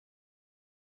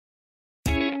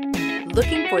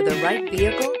Looking for the right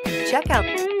vehicle? Check out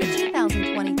the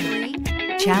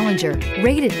 2023 Challenger.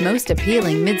 Rated most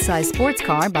appealing midsize sports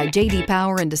car by J.D.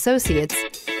 Power and Associates,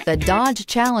 the Dodge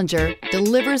Challenger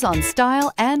delivers on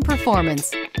style and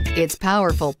performance. It's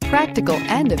powerful, practical,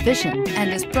 and efficient, and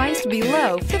is priced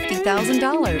below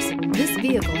 $50,000. This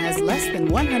vehicle has less than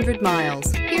 100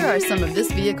 miles. Here are some of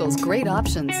this vehicle's great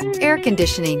options: air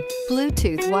conditioning,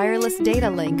 Bluetooth wireless data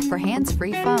link for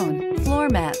hands-free phone, floor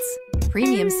mats,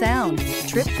 premium sound,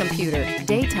 trip computer,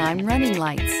 daytime running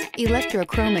lights,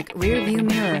 electrochromic rear view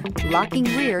mirror, locking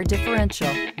rear differential,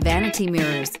 vanity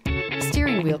mirrors,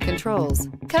 steering wheel controls.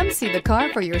 Come see the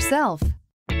car for yourself.